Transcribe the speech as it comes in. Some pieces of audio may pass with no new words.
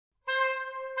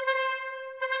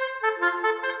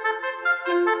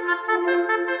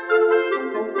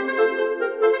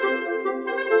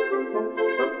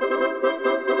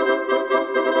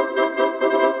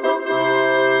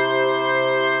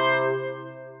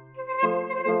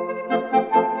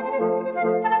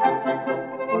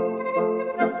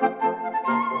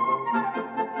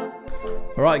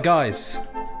Alright guys,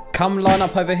 come line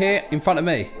up over here in front of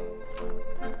me.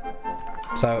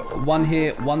 So, one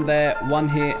here, one there, one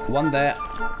here, one there.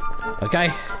 Okay?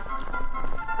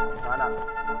 Line up.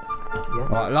 Yeah.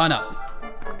 Alright, line up.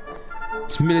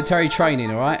 It's military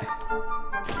training, alright?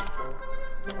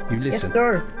 You listen. Yes,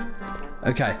 sir.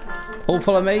 Okay. All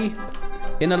follow me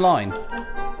in a line.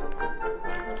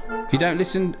 If you don't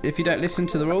listen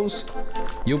to the rules,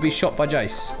 you'll be shot by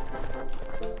Jace.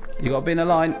 You gotta be in a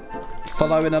line.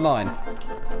 Follow in a line.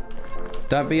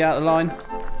 Don't be out of line.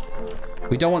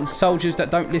 We don't want soldiers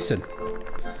that don't listen.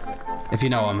 If you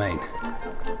know what I mean.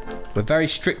 We're very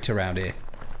strict around here.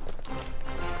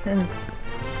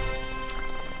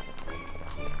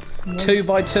 2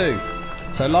 by 2.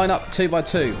 So line up 2 by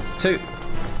 2. 2.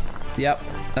 Yep,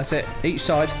 that's it. Each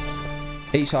side.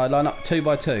 Each side, line up 2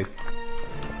 by 2.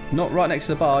 Not right next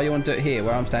to the bar. You want to do it here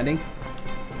where I'm standing.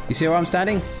 You see where I'm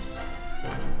standing?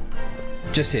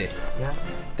 Just here. Yeah.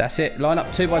 That's it. Line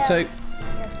up 2 by 2.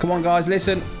 Come on, guys,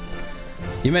 listen.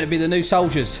 You're meant to be the new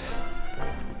soldiers.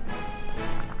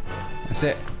 That's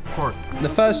it. The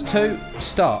first 2,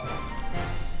 start.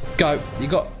 Go. You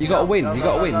got to win. You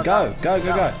got to win. Go. Go.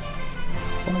 Go. Go.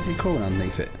 Why is he crawling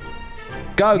underneath it?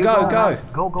 Go. Go. Go.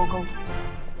 Go. Go. Go.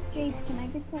 Jace, can I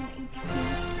get some HP?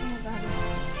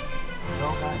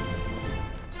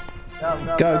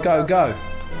 Go. Go. Go.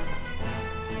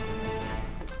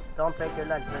 Don't break your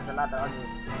legs. There's a ladder on you.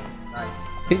 Nice.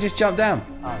 He just jumped down.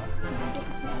 Oh.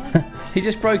 He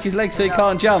just broke his leg so he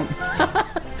can't jump.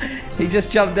 He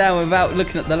just jumped down without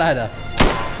looking at the ladder.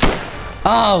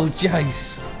 Oh,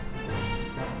 Jace.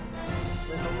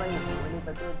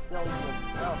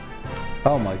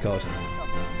 Oh my god.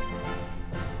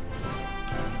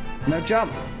 No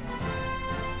jump.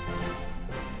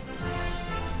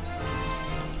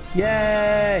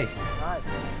 Yay!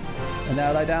 And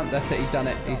now lay down. That's it. He's done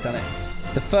it. He's done it.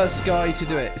 The first guy to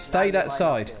do it. Stay that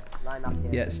side.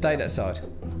 Yeah, stay that side.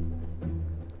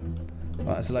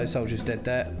 Right, there's a load of soldiers dead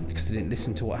there because they didn't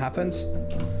listen to what happens.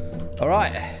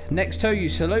 Alright, next 2, you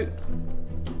salute.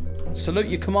 Salute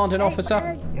your commanding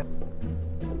officer. Yep.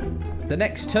 The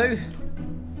next 2,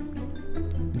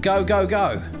 go, go,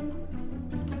 go.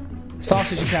 As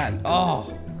fast as you can.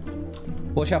 Oh,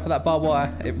 watch out for that barbed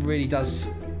wire. It really does,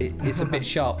 it's a bit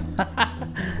sharp.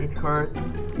 It hurt.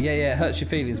 Yeah, yeah, it hurts your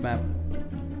feelings, man.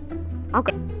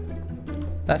 Okay.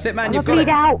 That's it, man, I'm you've gonna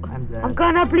got bleed it. out. I'm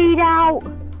gonna bleed out.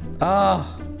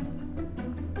 Oh.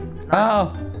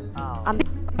 Oh. I'm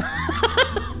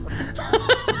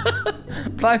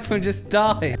Both of them just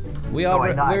died. We are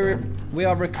we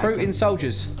are recruiting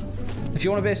soldiers. If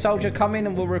you want to be a soldier, come in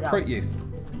and we'll recruit you.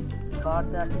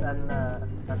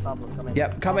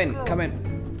 Yep, come in, come in,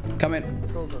 come in.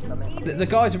 The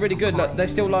guys are really good. Look, they're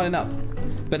still lining up.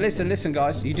 But listen, listen,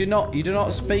 guys. You do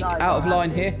not speak out of line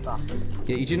here.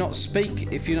 Yeah, you do not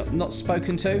speak if you're not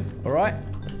spoken to. All right.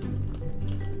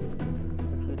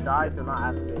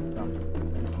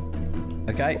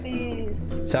 Okay.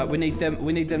 So we need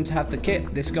them to have the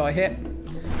kit. This guy here.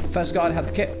 First guy to have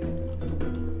the kit.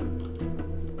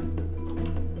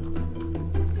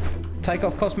 Take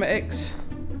off cosmetics.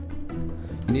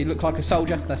 And you look like a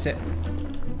soldier. That's it.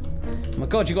 Oh my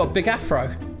god, you got a big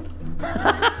afro.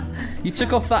 You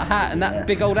took off that hat and that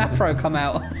big old afro come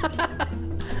out.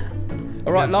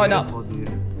 Alright, line up.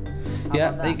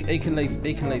 Yeah, he can leave.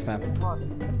 He can leave, man.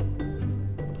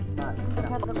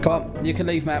 Come on, you can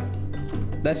leave, man.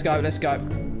 Let's go, let's go.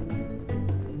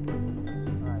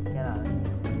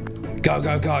 Go,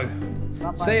 go, go.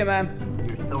 See you, man.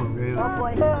 You're so rude.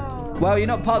 Well, you're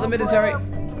not part of the military.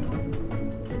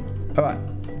 Alright.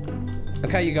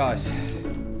 Okay, you guys.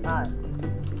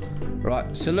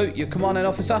 Right, salute your commanding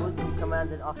officer.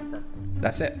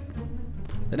 That's it.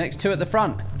 The next 2 at the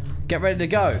front. Get ready to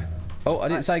go. Oh, I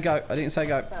didn't say go. I didn't say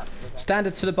go.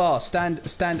 Stand to the bar. Stand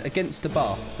against the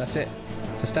bar. That's it.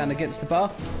 So stand against the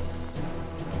bar.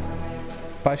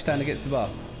 Both stand against the bar.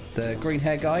 The green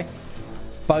hair guy.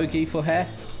 Bogey for hair.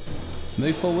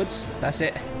 Move forwards. That's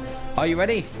it. Are you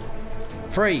ready?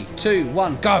 3, 2,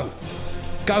 1, go.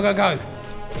 Go, go, go.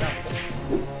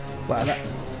 Wow,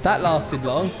 that lasted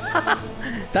long.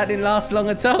 That didn't last long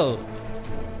at all.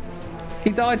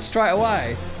 He died straight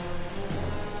away.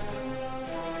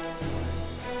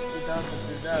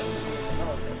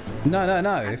 No, no,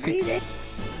 no. If he,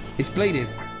 it's bleeding.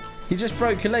 You just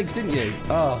broke your legs, didn't you?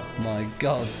 Oh my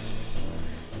god.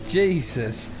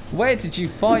 Jesus. Where did you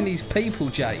find these people,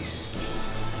 Jace?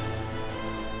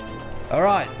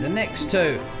 Alright, the next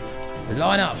two.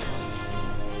 Line up.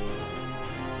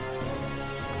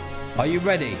 Are you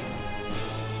ready?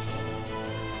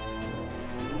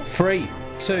 3,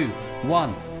 2,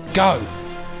 1, go!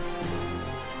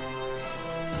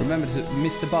 Remember to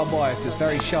miss the barbed wire because it's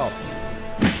very sharp.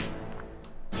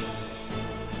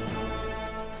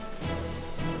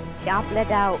 Yeah,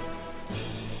 bled out.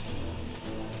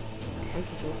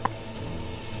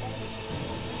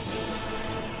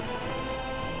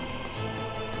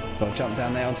 Got to jump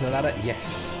down there onto the ladder.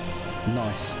 Yes.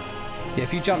 Nice. Yeah,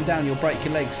 if you jump down, you'll break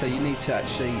your legs, so you need to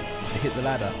actually hit the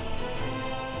ladder.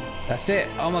 That's it.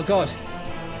 Oh my god.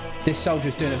 This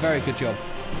soldier's doing a very good job.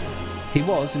 He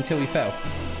was until he fell.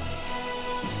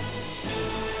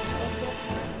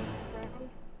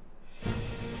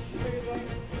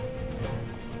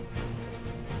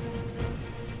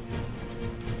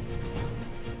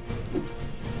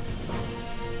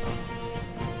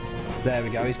 There we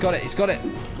go. He's got it. He's got it.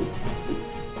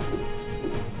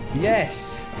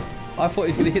 Yes. I thought he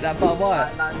was going to hit that barbed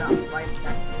wire. No.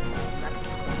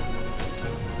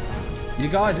 You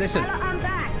guys, listen. I'm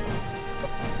back.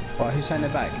 Right, who's saying they're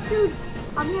back? Dude,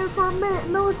 I'm here for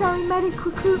military medic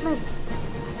recruitment.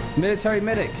 Military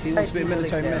medic. He wants to be a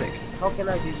military medic. How can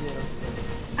I do you?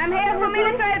 I'm here for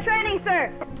military training,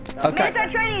 sir. Okay.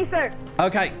 Military training, sir.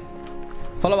 Okay.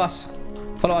 Follow us.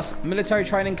 Follow us. Military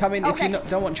training coming. Okay. If you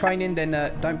don't want training, then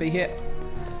don't be here.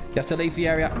 You have to leave the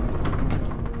area.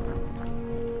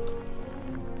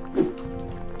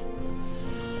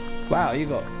 Wow, you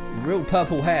got real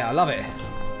purple hair. I love it.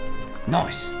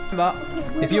 Nice. But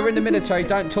if you're in the military,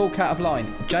 don't talk out of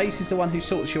line. Jace is the one who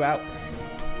sorts you out.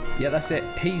 Yeah, that's it.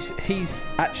 He's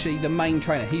actually the main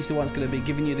trainer. He's the one who's going to be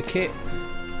giving you the kit.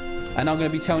 And I'm going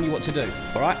to be telling you what to do.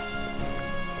 All right?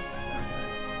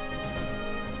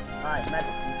 Alright,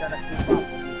 medic, you gotta keep up with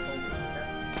these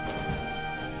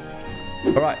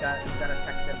soldiers, All right. You gotta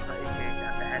check them for engage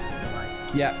at the end of the line.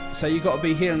 Yeah, so you got to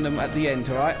be healing them at the end,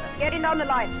 all right? Getting down the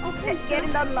line. Okay.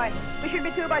 Getting down the line. We should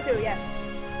be 2 by 2, yeah.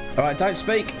 All right, don't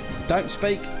speak. Don't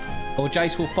speak, or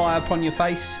Jace will fire upon your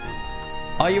face.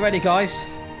 Are you ready, guys?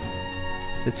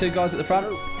 The 2 guys at the front.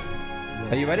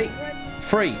 Are you ready?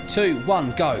 3, 2,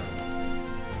 1, go.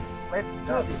 Let's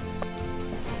go.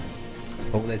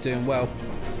 Oh, they're doing well.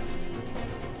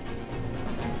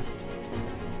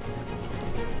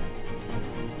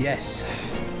 Yes.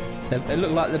 They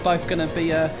look like they're both going to be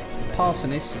passing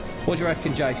this. What do you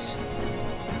reckon, Jace?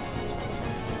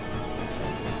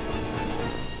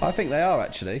 I think they are,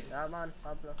 actually. Come on,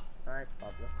 Pablo. Nice,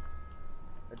 Pablo.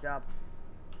 Good job.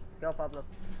 Go, Pablo.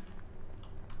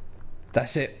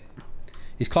 That's it.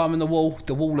 He's climbing the wall of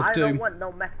doom. I don't want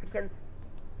no Mexicans.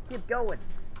 Keep going.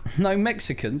 No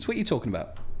Mexicans? What are you talking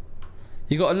about?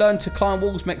 You got to learn to climb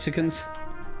walls, Mexicans.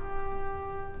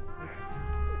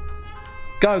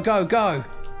 Go, go, go.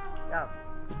 Go.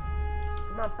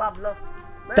 Come on, Pablo.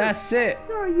 Move. That's it.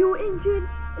 Sir, are you injured?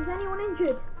 Is anyone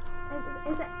injured?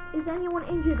 Is anyone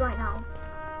injured right now?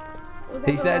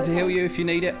 He's there to heal you if you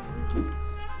need it.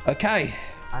 Okay.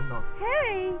 I'm not.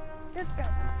 Hey! This guy.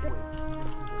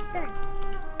 Thanks.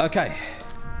 Okay.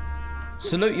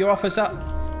 Salute your officer.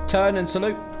 Turn and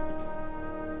salute.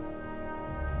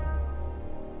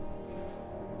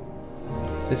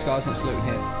 This guy's not saluting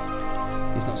here.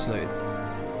 He's not saluting.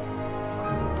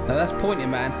 No, that's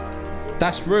pointing, man.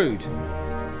 That's rude.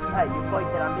 Hey, you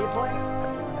pointed at me, boy?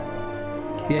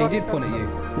 Yeah, he did point at you.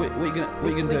 What are you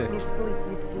gonna do?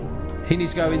 Please. He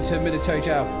needs to go into military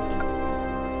jail.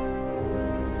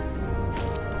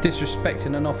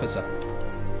 Disrespecting an officer.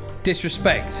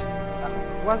 Disrespect.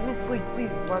 Was misclick,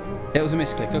 please. Was misclick. It was a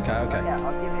misclick. Okay, okay. Yeah,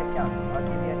 I'll give you a chance. I'll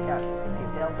give you a chance. If you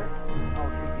fail it, I'll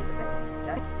shoot you the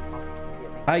head. Okay?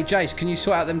 Hey, Jace, can you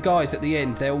sort out them guys at the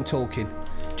end? They're all talking.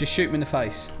 Just shoot them in the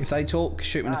face. If they talk,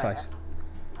 shoot them in the face.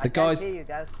 The guys. I can't hear you,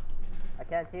 guys. I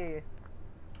can't hear you.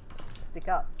 Speak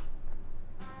up.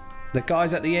 The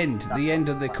guys at the end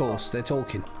of the course, they're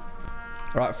talking.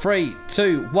 All right, 3,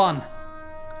 2, 1,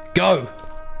 go.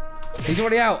 He's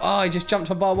already out. Oh, he just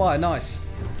jumped on barbed wire. Nice.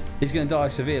 He's going to die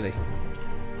severely.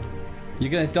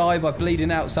 You're going to die by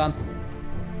bleeding out, son.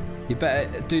 You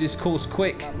better do this course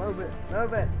quick. Move it.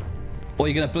 Move it. Or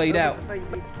you're going to bleed out. Move it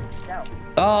before you bleed out.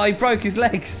 Oh, he broke his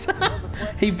legs.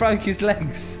 He broke his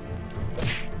legs.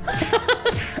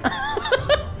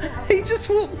 He just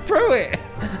walked through it.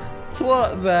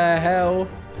 What the hell?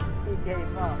 He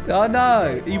gave up. I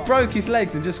know. He broke his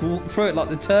legs and just walked through it like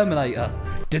the Terminator.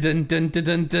 Dun dun dun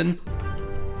dun dun.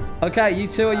 Okay, you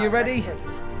two, are you ready?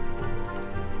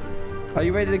 Are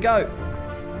you ready to go?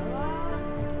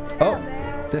 Oh,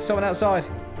 there's someone outside.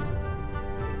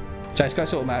 Jace, go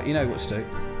sort them out. You know what to do.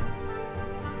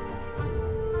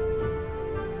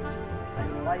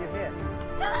 Why are you here?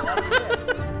 Why are you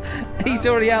here? He's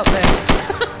already out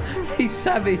there. He's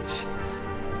savage.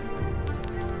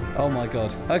 Oh my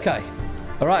god. Okay.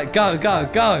 Alright, go, go,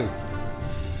 go.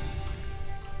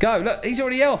 Go. Look, he's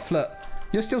already off. Look.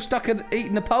 You're still stuck in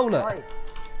eating the pole. Look.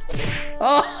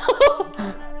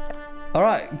 Oh!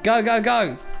 Alright, go, go,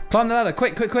 go. Climb the ladder.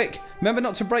 Quick, quick, quick. Remember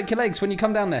not to break your legs when you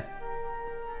come down there.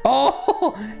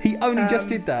 Oh! He only just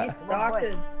did that.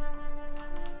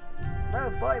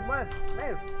 Move, boy, move,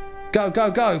 move. Go,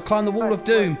 go, go. Climb the wall of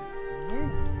doom.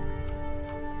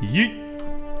 Yeet.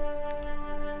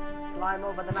 Climb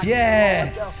over the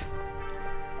Yes!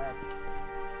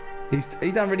 He's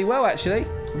done really well, actually.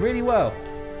 Really well.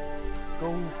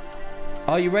 Go.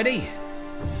 Are you ready?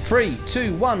 3,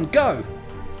 2, 1, go!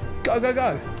 Go, go,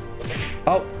 go!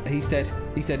 Oh, he's dead.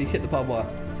 He's dead. He's hit the barbed wire.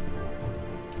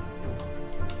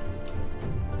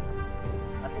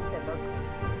 I think they're both.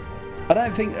 I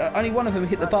don't think... only one of them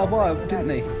hit the barbed wire, didn't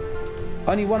he?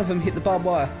 Only one of them hit the barbed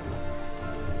wire.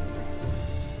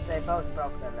 They both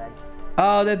broke their legs.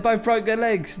 Oh, they both broke their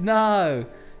legs. No.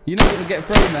 You're not going to get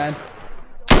through, man.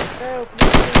 No,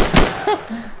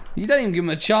 please. You don't even give him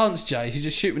a chance, Jace. You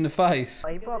just shoot him in the face.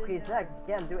 He broke his leg.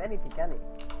 He can't do anything, can he?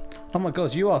 Oh my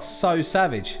god, you are so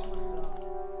savage.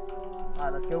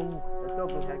 Alright, let's go. Let's go,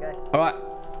 blue hair guy. Alright.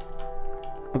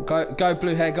 Go,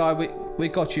 blue hair guy. We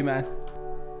got you, man.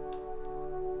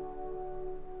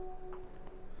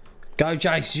 Go,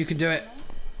 Jace. You can do it.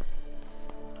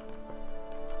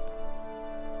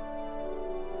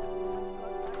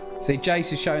 See,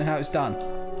 Jace is showing how it's done.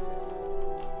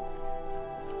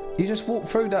 You just walked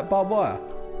through that barbed wire.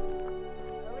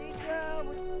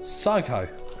 Psycho.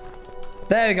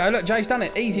 There we go. Look, Jace done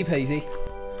it. Easy peasy.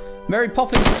 Mary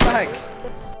Poppins is back.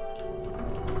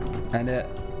 And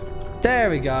there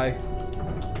we go.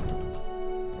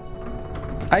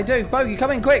 Hey, dude, Bogey,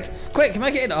 come in quick. Quick,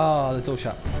 make it in. Oh, the door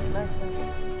shut.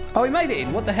 Oh, he made it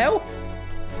in. What the hell?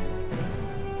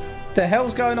 The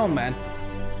hell's going on, man?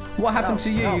 What happened to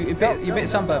you? You're a bit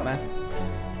sunburnt, man.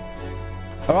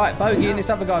 Alright, Bogey and this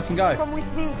other guy can go. Come with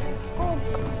me.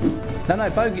 No,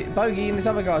 Bogey and this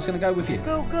other guy is going to go with you.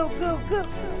 Go, go, go, go.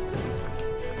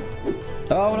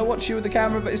 Oh, I want to watch you with the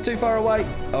camera, but it's too far away.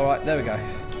 Alright, there we go.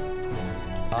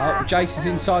 Oh, Jace is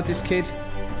inside this kid.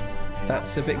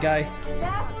 That's a bit gay.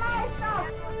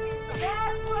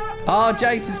 Oh,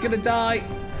 Jace is going to die.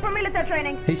 For military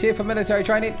training. He's here for military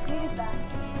training.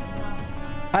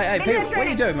 Hey, Peewee, what are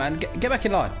you doing, man? Get back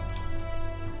in line.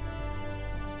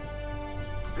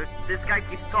 This guy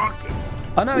keeps talking.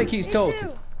 I know he keeps talking.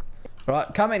 Right,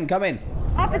 come in, come in.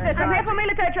 Officers, I'm here for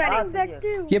military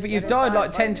training. Yeah, but you've died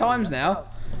like 10 times now.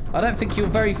 I don't think you're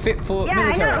very fit for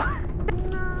military. I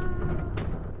know.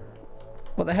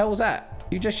 What the hell was that?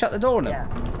 You just shut the door on him? Yeah.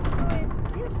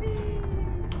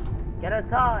 Get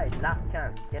inside. Last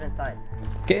chance. Get inside.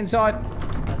 Get inside.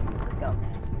 Let's go.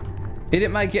 He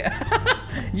didn't make it.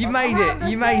 You made it.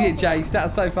 You made it, Jace.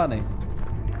 That's so funny.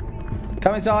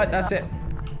 Come inside. That's it.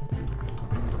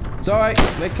 It's alright.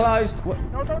 We're closed.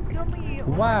 No, don't kill me.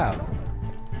 Wow.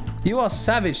 You are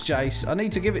savage, Jace. I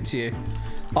need to give it to you.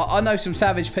 I know some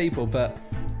savage people, but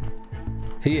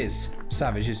he is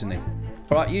savage, isn't he?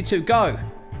 Alright, you two, go.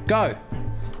 Go.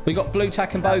 We got Blue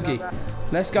Tack and Bogey.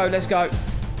 Let's go, let's go.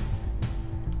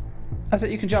 That's it.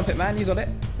 You can jump it, man. You got it.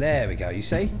 There we go. You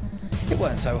see? It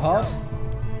weren't so hard.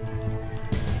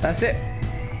 That's it.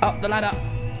 Up the ladder.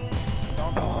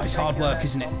 Oh, it's hard work,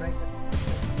 isn't it?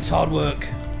 It's hard work.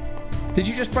 Did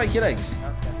you just break your legs?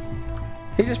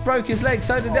 He just broke his leg,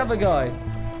 so did the other guy.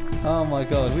 Oh my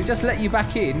god. We just let you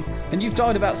back in and you've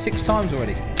died about 6 times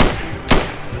already.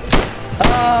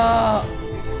 Ah!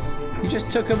 You just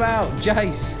took him out.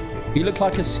 Jace, you look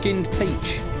like a skinned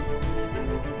peach.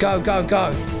 Go, go,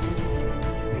 go.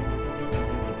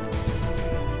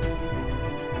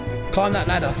 Climb that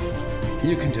ladder.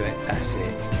 You can do it. That's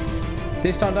it.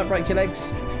 This time don't break your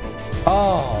legs.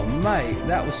 Oh, mate.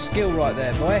 That was skill right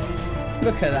there, boy.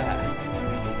 Look at that.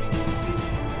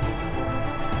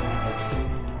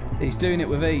 He's doing it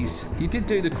with ease. You did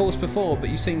do the course before, but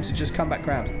you seem to just come back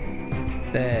round.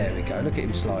 There we go. Look at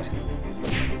him slide.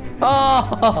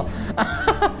 Oh!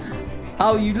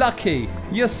 Oh, you lucky.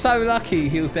 You're so lucky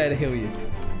he was there to heal you.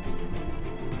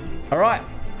 All right.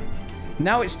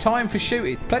 Now it's time for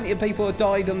shooting. Plenty of people have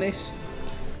died on this.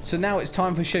 So now it's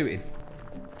time for shooting.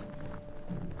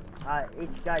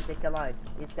 Each guy take a line.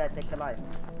 Each guy take a line.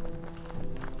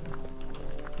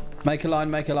 Make a line,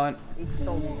 make a line. Each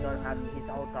soldier have his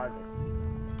own target.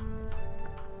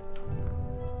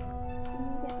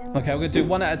 Okay, we're going to do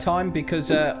one at a time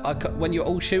because when you're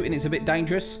all shooting, it's a bit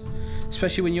dangerous.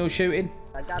 Especially when you're shooting.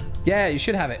 I got... Yeah, you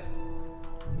should have it.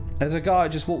 There's a guy who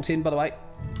just walked in, by the way.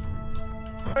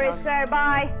 Sorry, sir,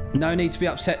 bye. No need to be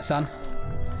upset, son.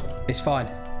 It's fine.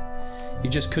 You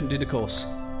just couldn't do the course.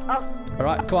 Oh.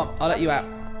 Alright, come on. I'll let you out.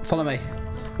 Follow me.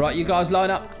 Right, you guys line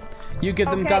up. You give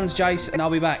them guns, Jace, and I'll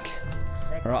be back.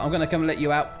 Alright, I'm going to come and let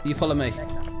you out. You follow me.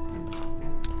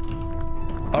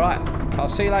 Alright, I'll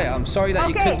see you later. I'm sorry that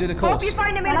you couldn't do the course. Hope you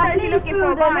find the military you're looking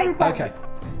for. Bye. Okay.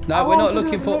 No, we're not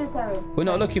looking for... We're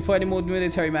not looking for any more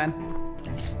military, man.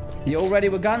 You all ready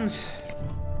with guns?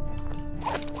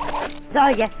 Oh,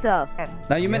 yes, sir.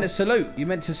 No, you meant to salute. You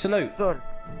meant to salute. Good.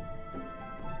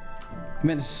 You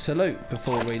meant to salute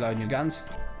before reloading your guns.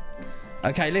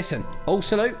 Okay, listen. All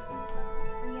salute.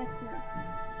 Yes, sir.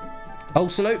 All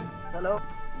salute. Hello.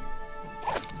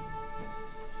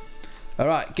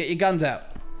 Alright, get your guns out.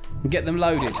 And get them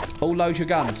loaded. All load your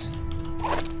guns.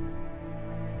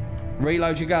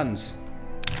 Reload your guns.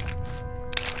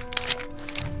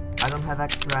 I don't have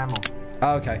extra ammo.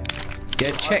 Oh, okay.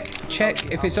 Yeah,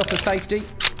 check if it's off of safety.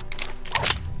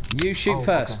 You shoot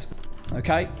first.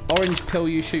 Okay. Orange pill,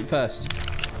 you shoot first.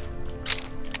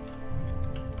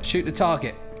 Shoot the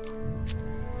target.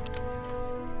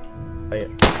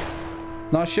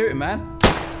 Nice shooting, man.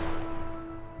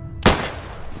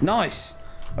 Nice.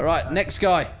 Alright, next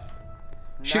guy.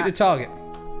 Shoot the target.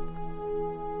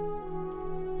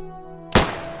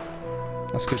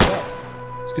 That's a good shot.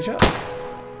 That's a good shot.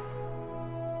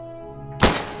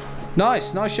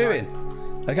 Nice, nice shooting.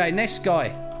 Okay, next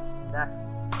guy.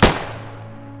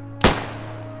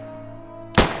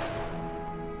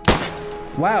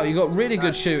 Wow, you got really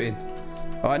good shooting.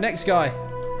 Alright, next guy.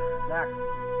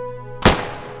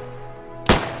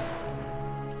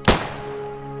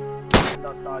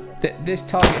 This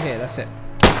target here, that's it.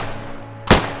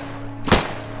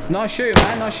 Nice shooting,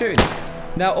 man, nice shooting.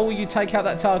 Now all you take out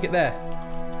that target there.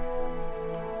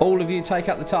 All of you take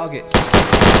out the targets.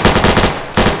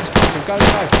 Go,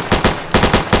 go.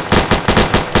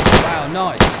 Wow,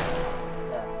 nice.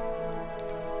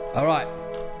 Alright.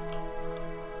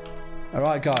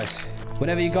 Alright, guys.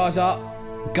 Whenever you guys are,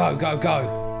 go, go,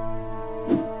 go.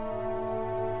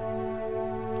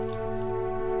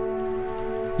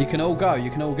 You can all go, you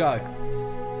can all go.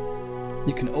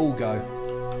 You can all go.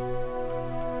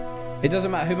 It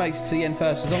doesn't matter who makes it to the end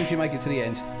first, as long as you make it to the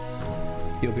end,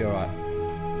 you'll be alright.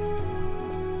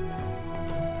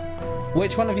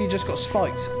 Which one of you just got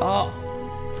spiked? Oh.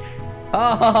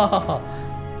 Oh.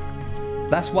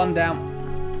 That's one down.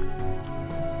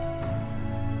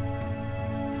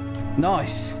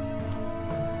 Nice.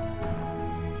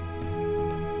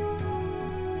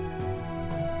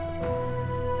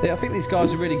 Yeah, I think these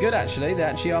guys are really good, actually. They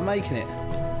actually are making it.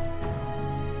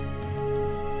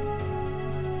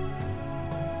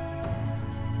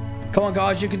 Come on,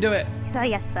 guys, you can do it. So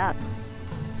yes, sir.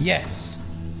 Yes.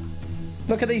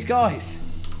 Look at these guys.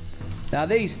 Now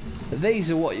these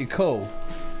are what you call.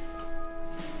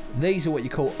 These are what you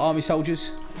call army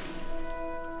soldiers.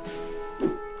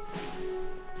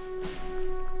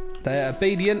 They're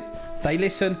obedient. They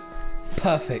listen.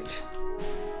 Perfect.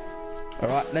 All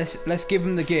right, let's give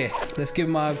them the gear. Let's give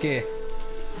them our gear.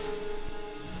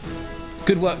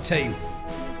 Good work, team.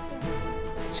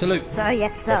 Salute. So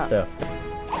yes, sir.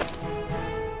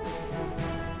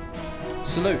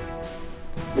 Salute.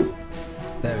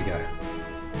 There we go.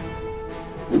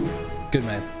 Good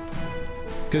man.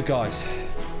 Good guys.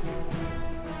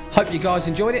 Hope you guys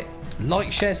enjoyed it.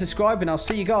 Like, share, subscribe, and I'll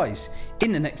see you guys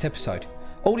in the next episode.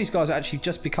 All these guys actually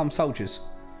just become soldiers.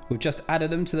 We've just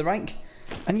added them to the rank.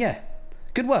 And yeah,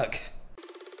 good work.